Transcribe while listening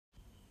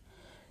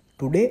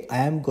Today I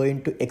am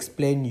going to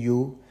explain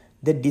you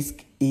the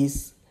disk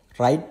is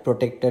write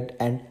protected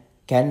and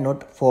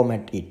cannot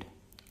format it.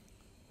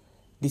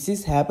 This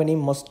is happening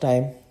most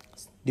time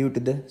due to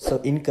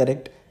the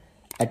incorrect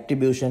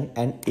attribution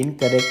and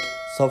incorrect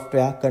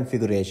software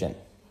configuration.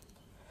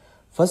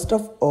 First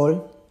of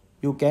all,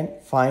 you can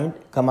find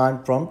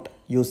command prompt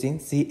using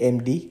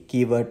cmd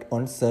keyword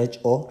on search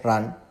or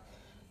run.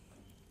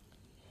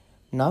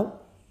 Now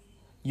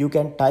you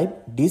can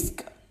type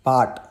disk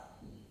part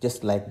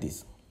just like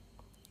this.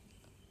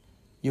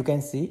 You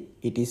can see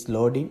it is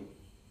loading.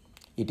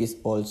 It is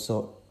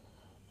also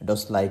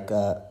just like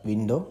a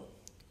window.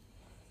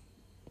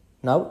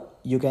 Now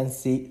you can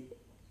see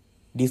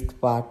disk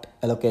part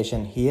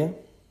allocation here.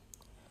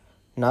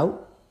 Now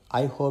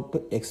I hope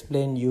to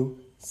explain you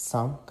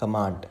some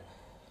command.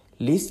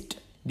 List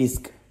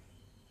disk.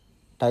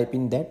 Type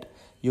in that.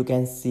 You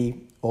can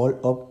see all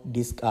of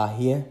disk are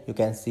here. You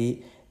can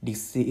see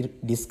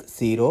disk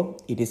 0,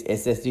 it is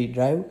SSD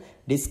drive.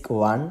 Disk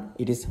 1,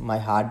 it is my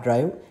hard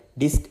drive.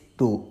 Disk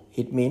 2,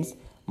 it means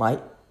my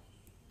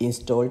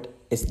installed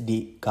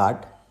SD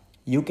card.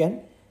 You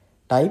can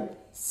type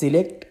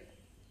select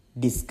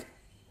disk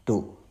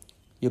 2.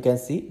 You can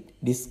see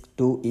disk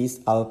 2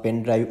 is our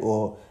pen drive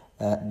or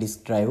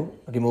disk drive,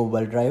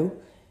 removable drive.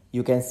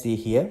 You can see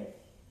here.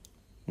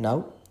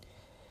 Now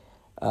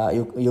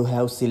you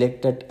have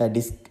selected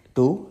disk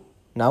 2.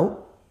 Now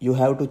you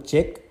have to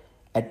check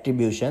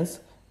attributions.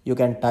 You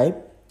can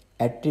type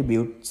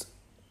attributes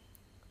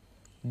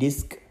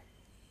disk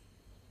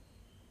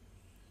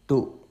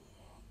 2.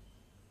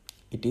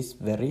 It is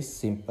very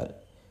simple.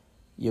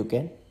 You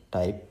can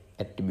type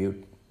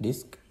attribute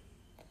disk.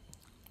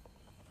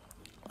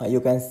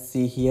 You can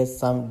see here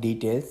some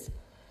details,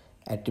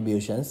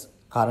 attributions,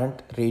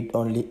 current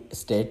read-only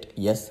state,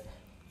 yes.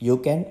 You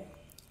can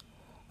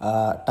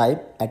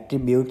type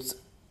attributes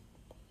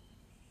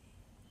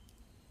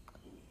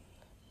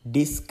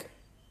disk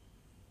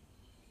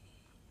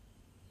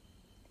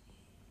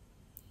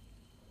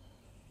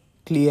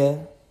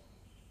clear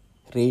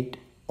read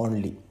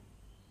only,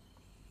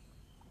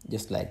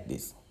 just like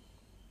this.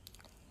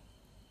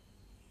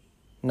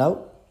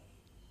 Now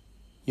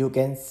you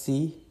can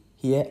see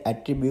here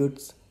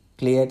attributes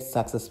cleared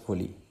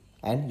successfully,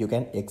 and you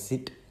can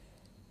exit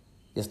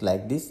just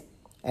like this,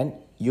 and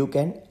you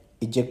can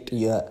eject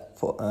your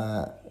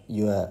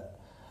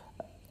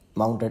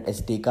mounted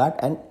SD card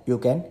and you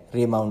can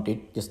remount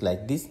it just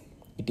like this.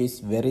 It is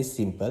very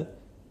simple.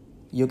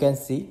 You can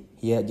see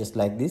here just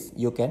like this.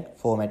 You can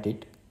format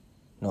it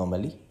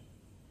normally.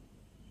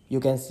 You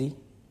can see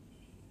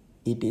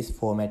it is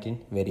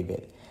formatting very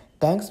well.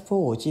 Thanks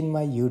for watching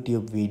my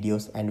YouTube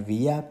videos, and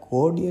we are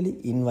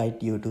cordially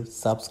invite you to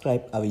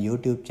subscribe our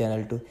YouTube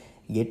channel to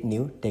get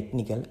new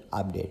technical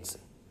updates.